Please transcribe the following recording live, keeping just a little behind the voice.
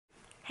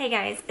Hey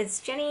guys,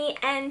 it's Jenny,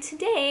 and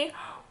today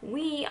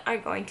we are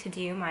going to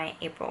do my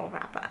April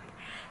wrap-up.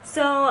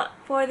 So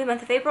for the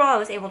month of April, I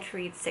was able to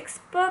read 6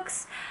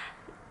 books.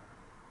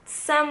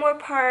 Some were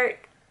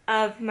part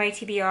of my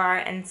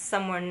TBR and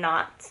some were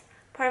not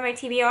part of my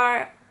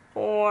TBR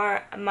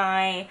or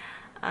my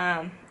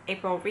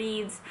April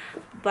reads,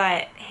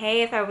 but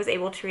hey, if I was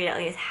able to read at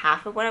least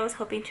half of what I was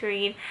hoping to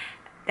read,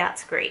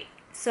 that's great.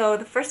 So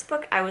the first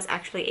book I was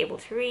actually able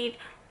to read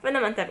for the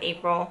month of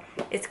April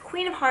is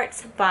Queen of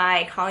Hearts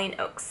by Colleen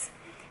Oakes.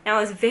 Now,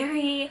 I was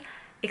very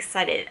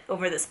excited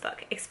over this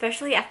book,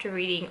 especially after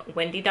reading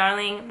Wendy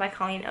Darling by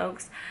Colleen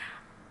Oakes.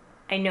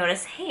 I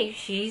noticed, hey,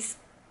 she's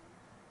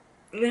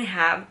gonna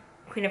have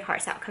Queen of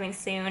Hearts out coming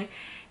soon,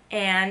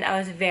 and I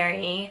was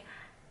very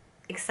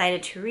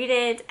excited to read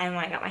it, and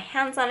when I got my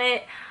hands on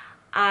it,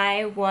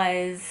 I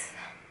was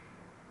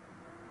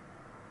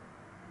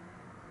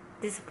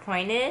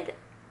disappointed,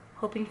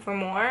 hoping for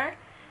more.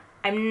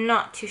 I'm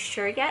not too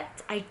sure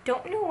yet. I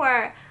don't know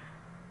where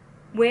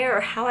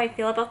or how I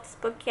feel about this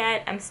book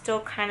yet. I'm still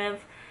kind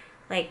of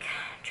like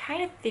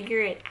trying to figure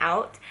it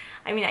out.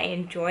 I mean, I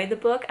enjoy the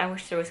book. I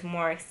wish there was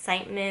more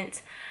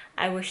excitement.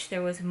 I wish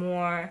there was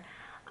more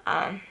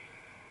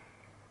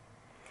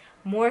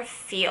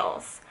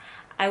feels.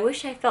 I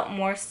wish I felt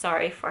more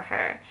sorry for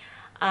her.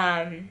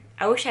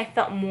 I wish I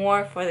felt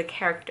more for the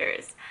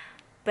characters,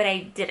 but I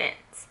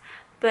didn't.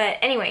 But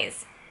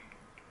anyways,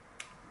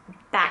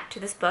 back to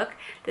this book.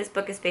 This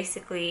book is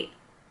basically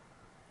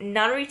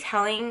not a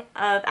retelling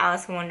of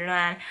Alice in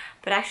Wonderland,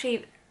 but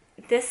actually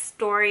this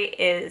story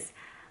is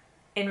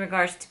in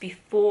regards to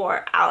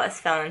before Alice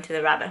fell into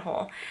the rabbit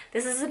hole.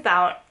 This is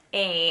about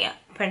a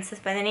princess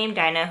by the name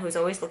Dinah who's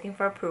always looking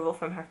for approval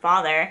from her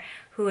father,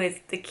 who is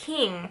the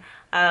king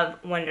of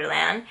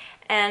Wonderland,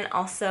 and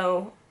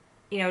also,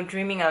 you know,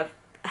 dreaming of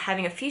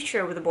having a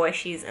future with a boy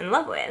she's in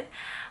love with.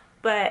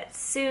 But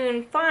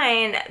soon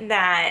find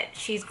that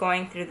she's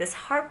going through this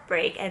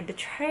heartbreak and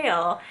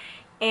betrayal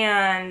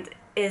and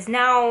is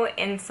now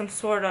in some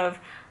sort of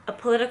a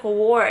political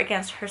war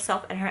against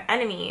herself and her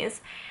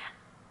enemies.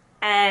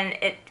 And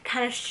it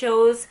kind of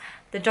shows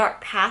the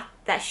dark path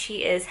that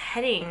she is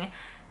heading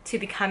to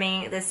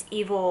becoming this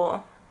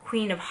evil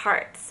Queen of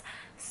Hearts.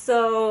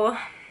 So,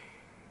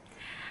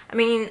 I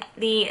mean,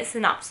 the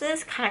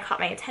synopsis kind of caught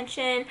my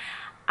attention.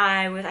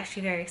 I was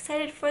actually very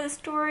excited for the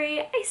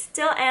story. I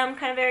still am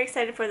kind of very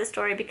excited for the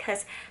story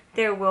because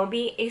there will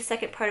be a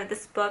second part of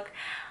this book.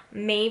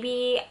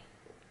 Maybe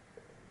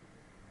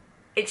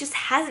it just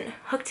hasn't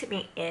hooked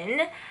me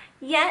in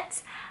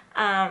yet.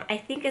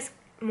 I think it's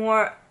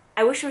more,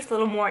 I wish there was a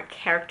little more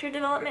character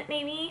development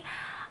maybe.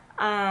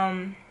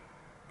 Or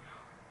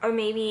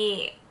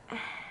maybe,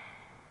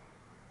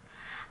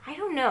 I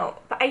don't know,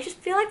 but I just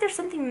feel like there's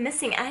something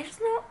missing.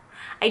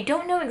 I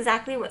don't know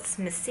exactly what's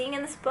missing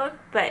in this book,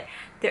 but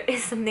there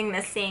is something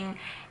missing,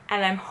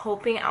 and I'm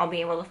hoping I'll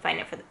be able to find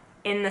it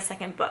in the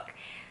second book.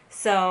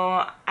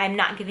 So I'm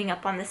not giving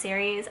up on the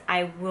series.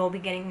 I will be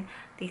getting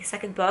the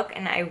second book,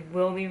 and I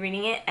will be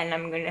reading it, and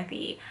I'm going to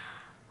be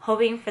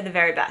hoping for the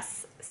very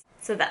best.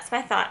 So that's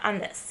my thought on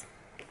this.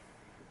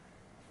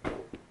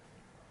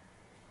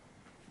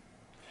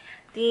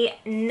 The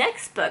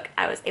next book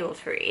I was able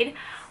to read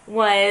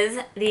was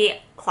The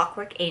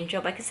Clockwork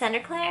Angel by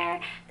Cassandra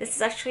Clare. This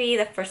is actually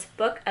the first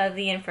book of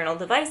the Infernal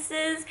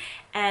Devices,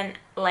 and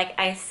like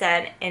I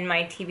said in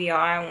my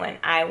TBR when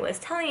I was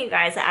telling you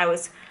guys that I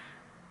was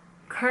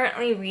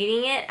currently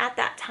reading it at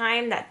that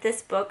time, that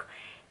this book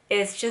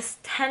is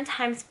just 10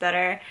 times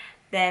better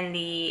than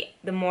the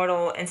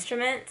Mortal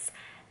Instruments,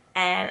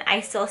 and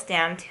I still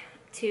stand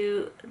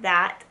to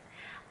that.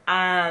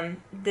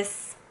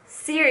 This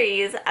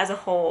series as a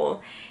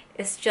whole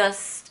is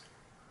just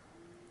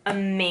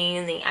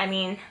amazing. I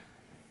mean,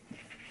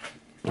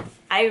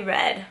 I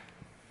read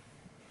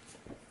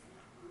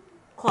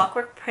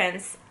Clockwork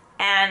Prince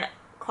and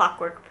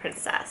Clockwork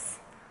Princess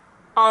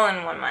all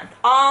in 1 month.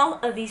 All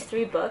of these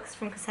 3 books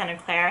from Cassandra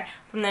Clare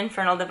from the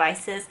Infernal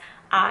Devices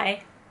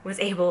I was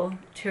able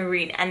to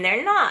read, and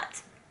they're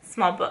not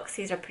small books.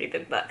 These are pretty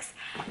big books.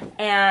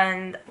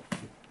 And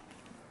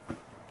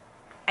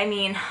I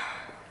mean,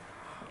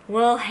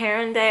 Will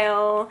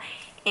Herondale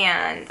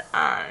and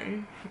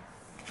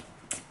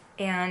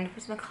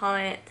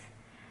whatchamacallit,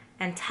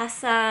 and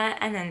Tessa,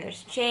 and then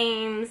there's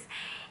James,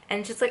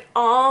 and just like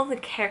all the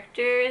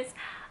characters,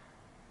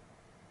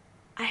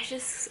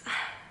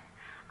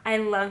 I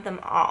love them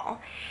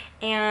all.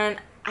 And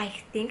I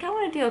think I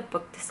want to do a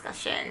book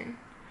discussion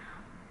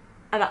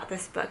about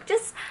this book,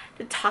 just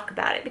to talk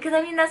about it, because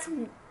I mean, that's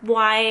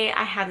why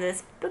I have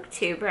this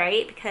booktube,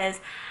 right? Because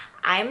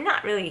I'm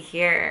not really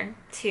here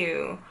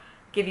to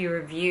give you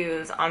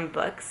reviews on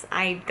books.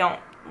 I don't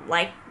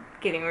like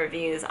giving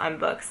reviews on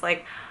books.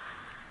 Like,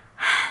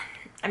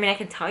 I mean, I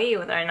can tell you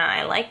whether or not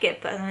I like it,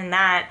 but other than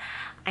that,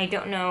 I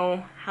don't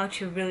know how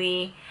to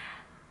really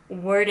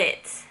word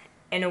it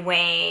in a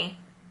way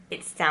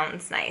it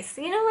sounds nice.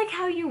 You know, like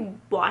how you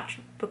watch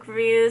book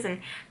reviews and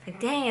it's like,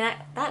 dang,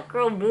 that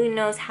girl really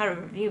knows how to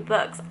review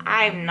books.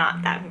 I'm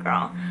not that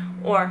girl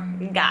or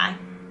guy.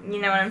 You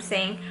know what I'm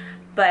saying?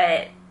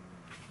 But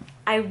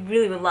I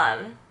really would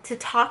love to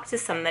talk to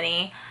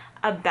somebody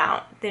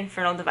about the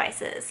Infernal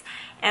Devices.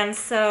 And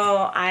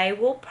so I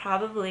will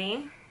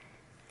probably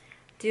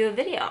do a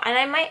video, and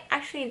I might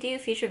actually do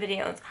future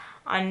videos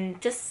on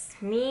just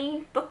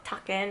me book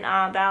talking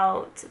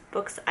about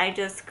books I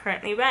just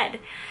currently read.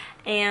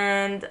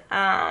 And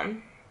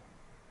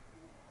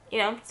you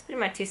know, it's pretty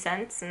my 2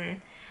 cents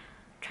and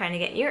trying to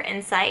get your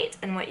insight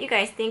and what you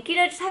guys think. You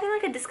know, just having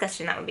like a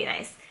discussion, that would be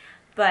nice.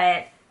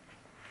 But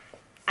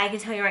I can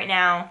tell you right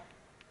now,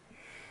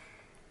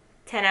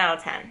 10 out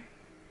of 10,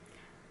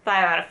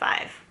 5 out of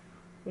 5,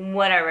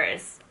 whatever it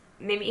is,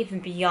 maybe even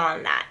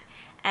beyond that.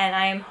 And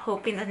I am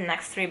hoping that the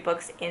next 3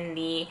 books in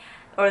the,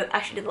 or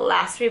actually the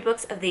last 3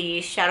 books of the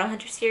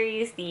Shadowhunter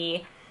series,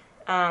 the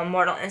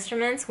Mortal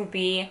Instruments, will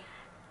be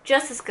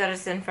just as good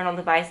as the Infernal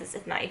Devices,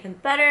 if not even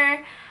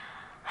better.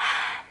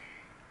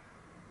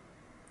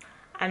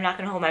 I'm not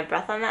going to hold my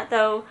breath on that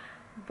though,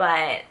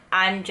 but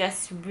I'm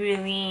just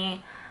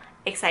really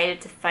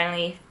excited to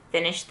finally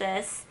finish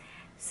this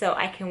so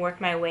I can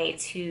work my way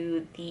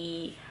to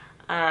the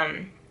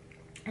novellas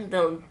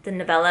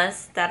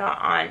that are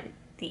on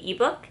the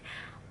ebook,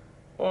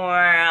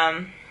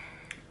 or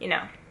you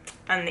know,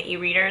 on the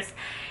e-readers,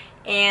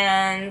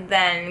 and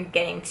then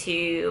getting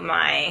to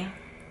my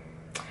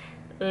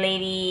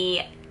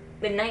Lady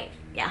Midnight,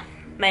 yeah,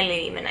 my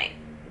Lady Midnight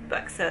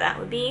book. So that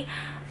would be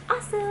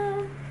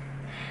awesome.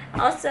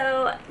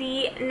 Also,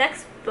 the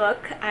next book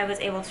I was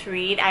able to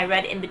read, I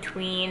read in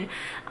between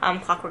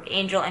Clockwork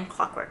Angel and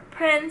Clockwork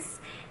Prince,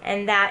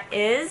 and that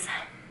is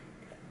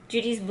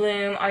Judy's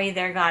Bloom, Are You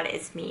There, God?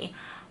 It's Me,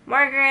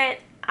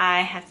 Margaret.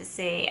 I have to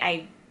say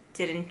I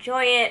did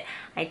enjoy it.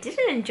 I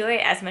didn't enjoy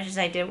it as much as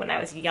I did when I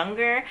was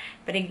younger,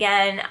 but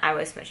again, I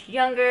was much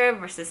younger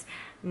versus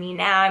me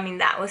now. I mean,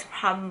 that was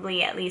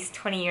probably at least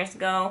 20 years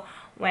ago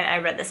when I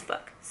read this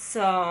book.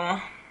 So,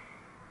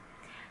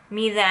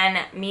 me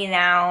then, me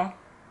now.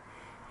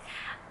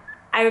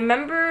 I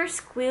remember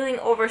squealing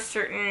over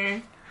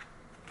certain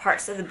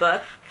parts of the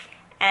book,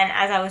 and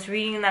as I was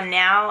reading them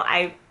now,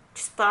 I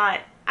just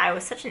thought I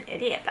was such an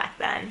idiot back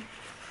then.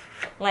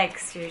 Like,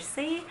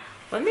 seriously?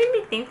 What made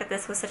me think that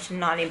this was such a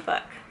naughty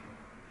book?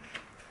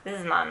 This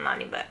is not a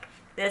naughty book.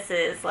 This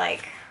is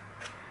like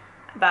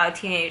about a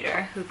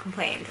teenager who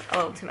complained a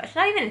little too much.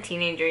 Not even a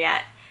teenager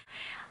yet.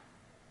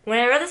 When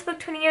I read this book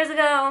 20 years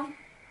ago,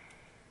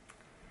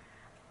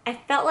 I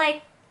felt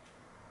like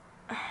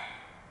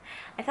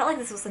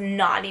this was a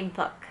naughty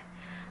book.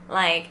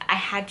 Like, I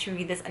had to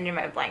read this under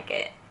my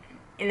blanket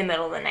in the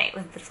middle of the night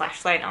with the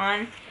flashlight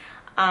on.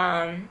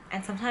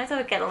 And sometimes I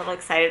would get a little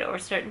excited over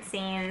certain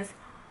scenes,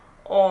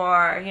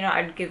 or, you know,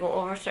 I'd giggle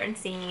over certain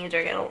scenes,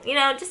 or get, you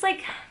know, just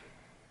like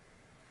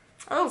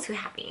a little too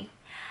happy.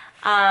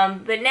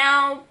 But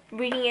now,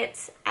 reading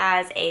it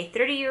as a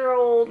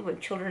 30-year-old with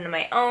children of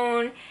my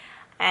own,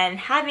 and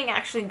having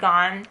actually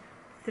gone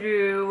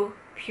through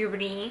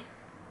puberty,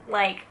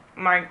 like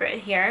Margaret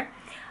here,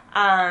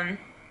 I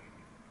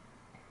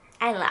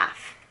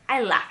laugh.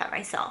 I laugh at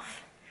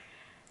myself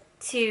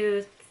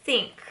to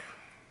think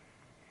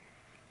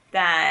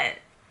that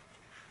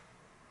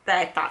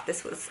I thought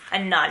this was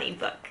a naughty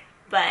book.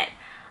 But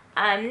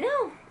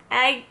no,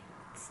 I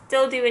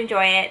still do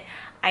enjoy it.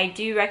 I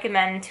do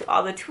recommend to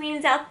all the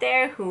tweens out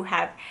there who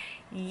have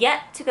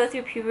yet to go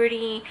through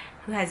puberty,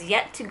 who has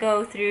yet to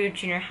go through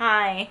junior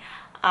high,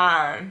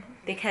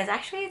 because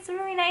actually it's a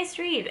really nice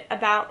read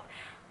about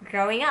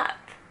growing up.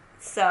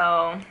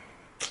 So,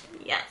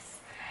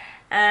 yes.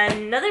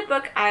 Another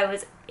book I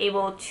was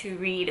able to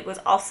read was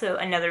also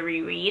another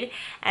reread,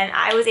 and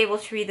I was able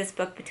to read this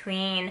book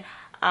between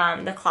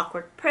The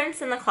Clockwork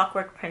Prince and The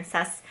Clockwork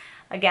Princess,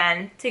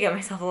 again, to give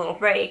myself a little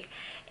break.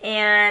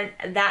 And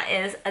that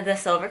is The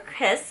Silver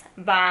Kiss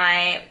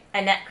by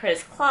Annette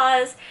Curtis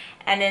Claus.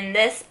 And in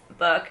this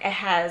book, it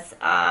has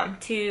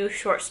 2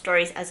 short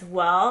stories as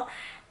well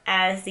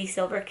as The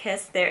Silver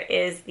Kiss. There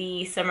is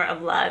The Summer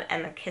of Love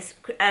and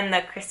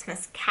The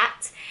Christmas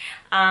Cat.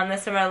 The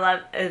Summer of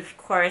Love, of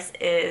course,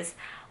 is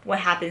what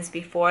happens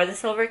before The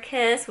Silver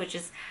Kiss, which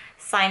is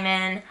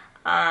Simon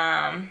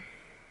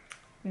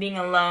being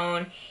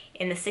alone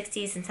in the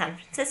 60s in San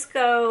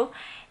Francisco.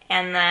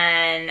 And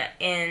then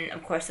in,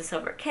 of course, The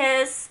Silver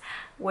Kiss,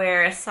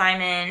 where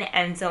Simon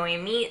and Zoe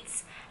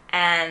meets,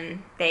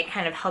 and they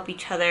kind of help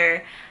each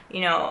other,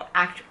 you know,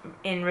 act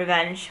in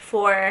revenge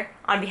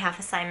on behalf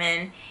of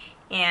Simon.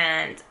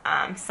 And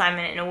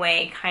Simon, in a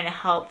way, kind of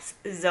helps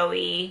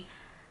Zoe,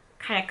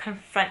 kind of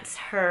confronts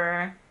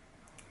her,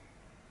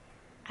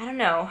 I don't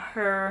know,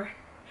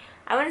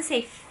 I wouldn't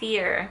say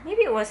fear,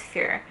 maybe it was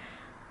fear,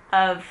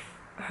 of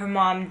her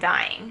mom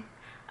dying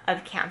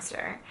of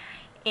cancer.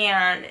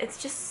 And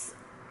it's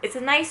a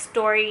nice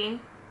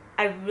story.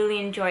 I really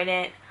enjoyed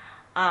it,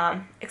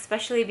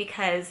 especially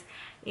because,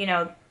 you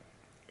know,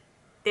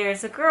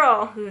 there's a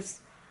girl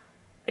who's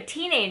a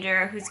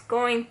teenager who's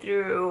going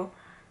through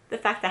the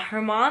fact that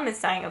her mom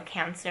is dying of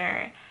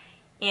cancer,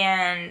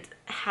 and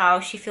how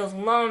she feels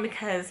alone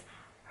because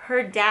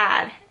her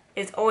dad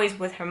is always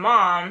with her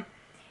mom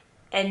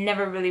and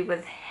never really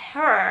with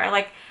her.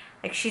 Like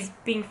she's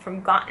being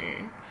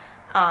forgotten.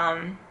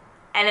 And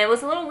it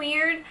was a little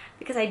weird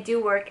because I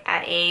do work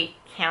at a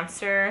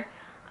cancer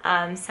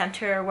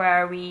center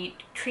where we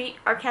treat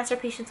our cancer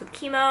patients with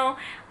chemo.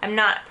 I'm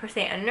not per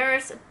se a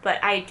nurse,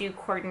 but I do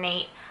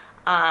coordinate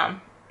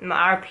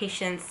our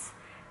patients'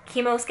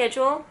 chemo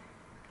schedule.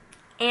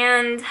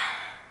 And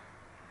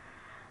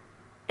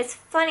it's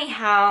funny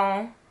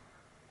how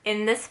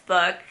in this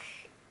book,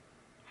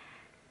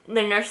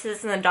 the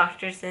nurses and the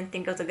doctors didn't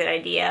think it was a good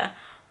idea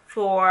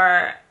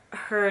for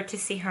her to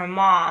see her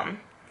mom,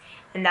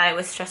 and that it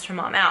would stress her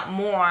mom out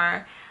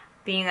more,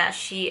 being that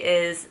she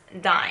is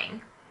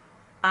dying.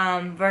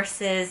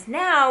 Versus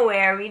now,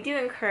 where we do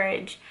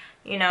encourage,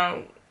 you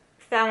know,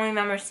 family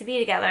members to be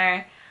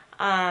together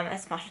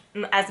as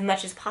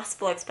much as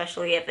possible,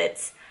 especially if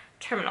it's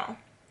terminal.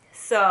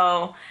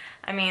 So,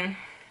 I mean,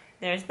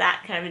 there's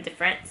that kind of a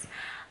difference.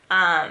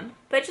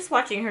 But just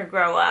watching her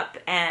grow up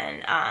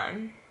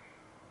and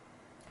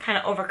kind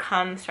of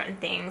overcome certain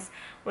things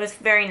was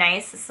very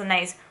nice. It's a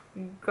nice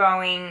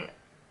growing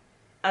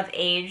of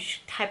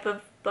age type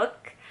of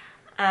book.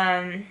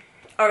 Or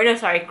no,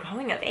 sorry,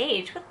 growing of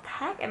age. What the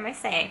heck am I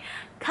saying?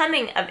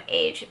 Coming of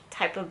age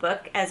type of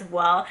book as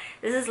well.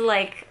 This is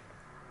like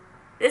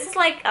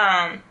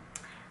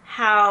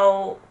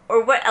how,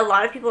 or what a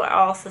lot of people are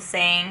also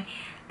saying,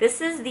 this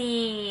is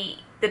the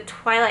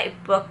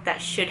Twilight book that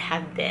should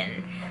have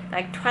been.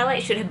 Like,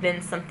 Twilight should have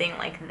been something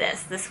like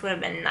this. This would have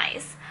been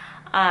nice.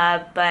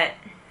 But,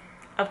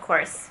 of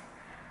course,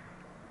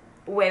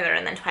 way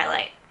better than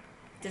Twilight.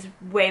 Just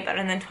way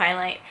better than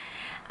Twilight.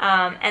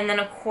 And then,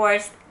 of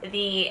course,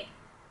 the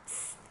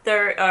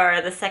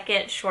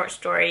second short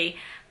story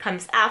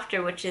comes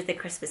after, which is The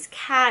Christmas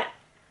Cat.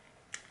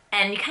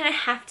 And you kind of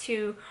have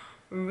to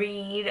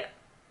read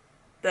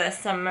The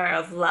Summer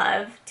of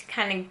Love to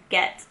kind of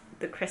get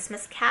The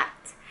Christmas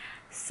Cat.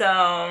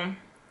 So,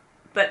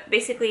 but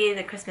basically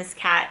The Christmas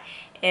Cat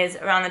is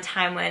around the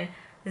time when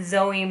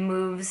Zoe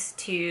moves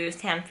to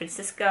San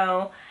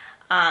Francisco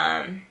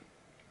to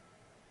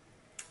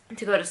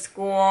go to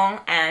school,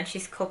 and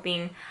she's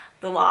coping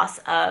the loss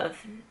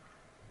of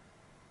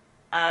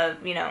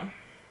you know,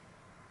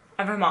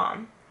 of her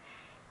mom.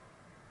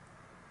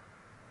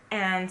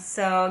 And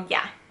so,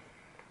 yeah.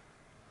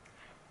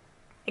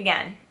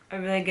 Again, a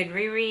really good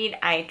reread.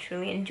 I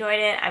truly enjoyed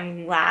it.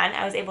 I'm glad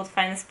I was able to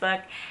find this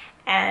book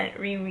and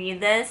reread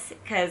this,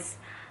 because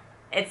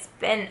it's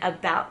been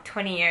about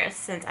 20 years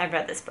since I've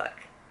read this book.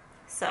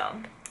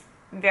 So,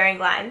 very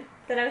glad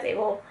that I was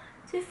able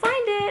to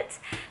find it.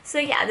 So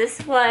yeah,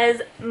 this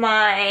was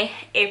my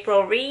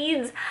April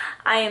reads.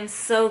 I am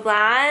so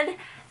glad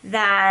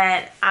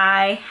that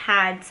I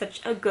had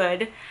such a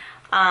good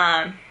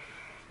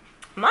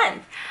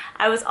month.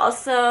 I was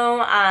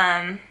also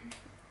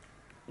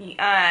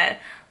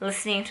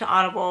listening to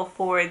Audible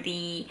for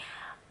the,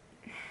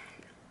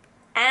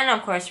 and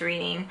of course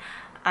reading,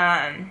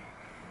 what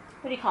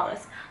do you call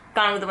this?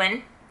 Gone with the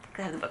Wind.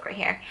 I have the book right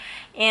here.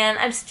 And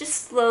I'm just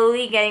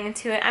slowly getting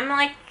into it. I'm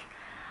like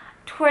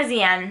towards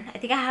the end. I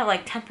think I have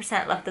like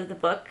 10% left of the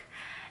book.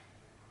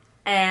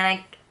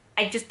 And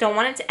I just don't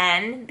want it to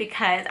end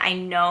because I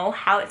know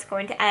how it's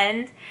going to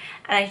end.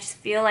 And I just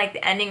feel like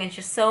the ending is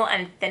just so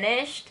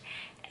unfinished.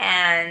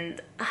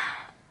 And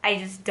I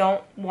just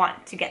don't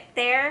want to get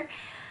there.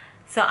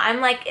 So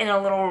I'm like in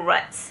a little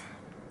rut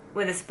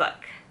with this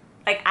book.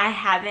 Like, I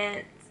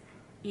haven't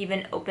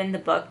even opened the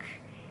book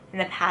in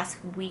the past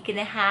week and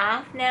a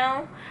half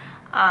now,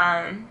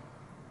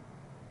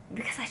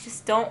 because I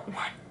just don't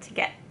want to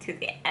get to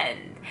the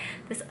end,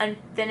 this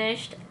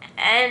unfinished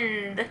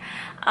end.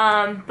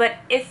 But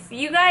if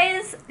you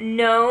guys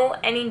know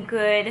any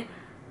good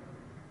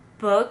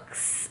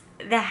books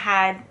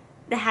that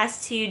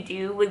has to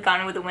do with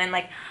Gone with the Wind,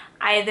 like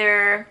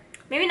either,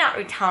 maybe not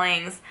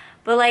retellings,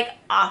 but like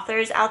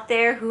authors out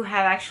there who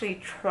have actually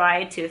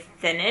tried to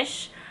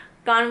finish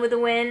Gone with the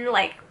Wind,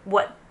 like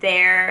what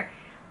their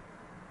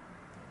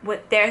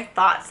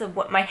thoughts of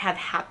what might have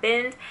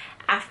happened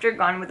after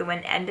Gone with the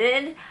Wind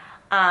ended,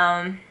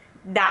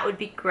 that would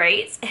be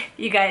great. If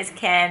you guys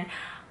can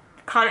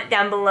comment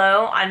down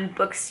below on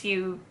books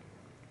you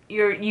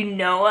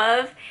know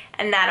of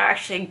and that are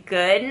actually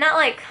good, not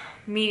like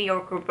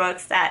mediocre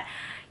books that,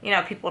 you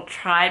know, people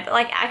tried, but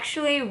like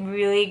actually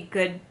really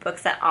good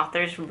books that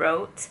authors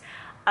wrote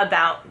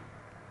about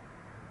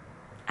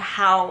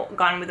how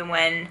Gone with the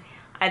Wind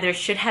either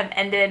should have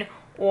ended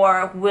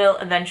or will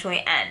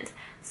eventually end.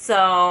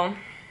 So,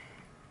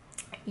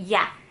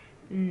 yeah,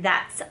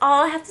 that's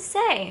all I have to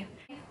say.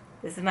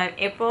 This is my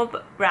April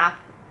wrap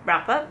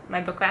up, my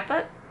book wrap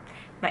up,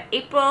 my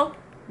April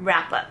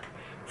wrap up.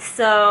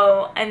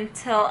 So,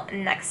 until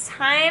next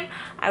time,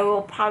 I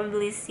will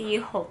probably see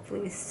you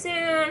hopefully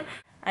soon.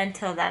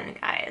 Until then,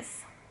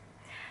 guys,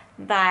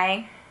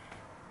 bye.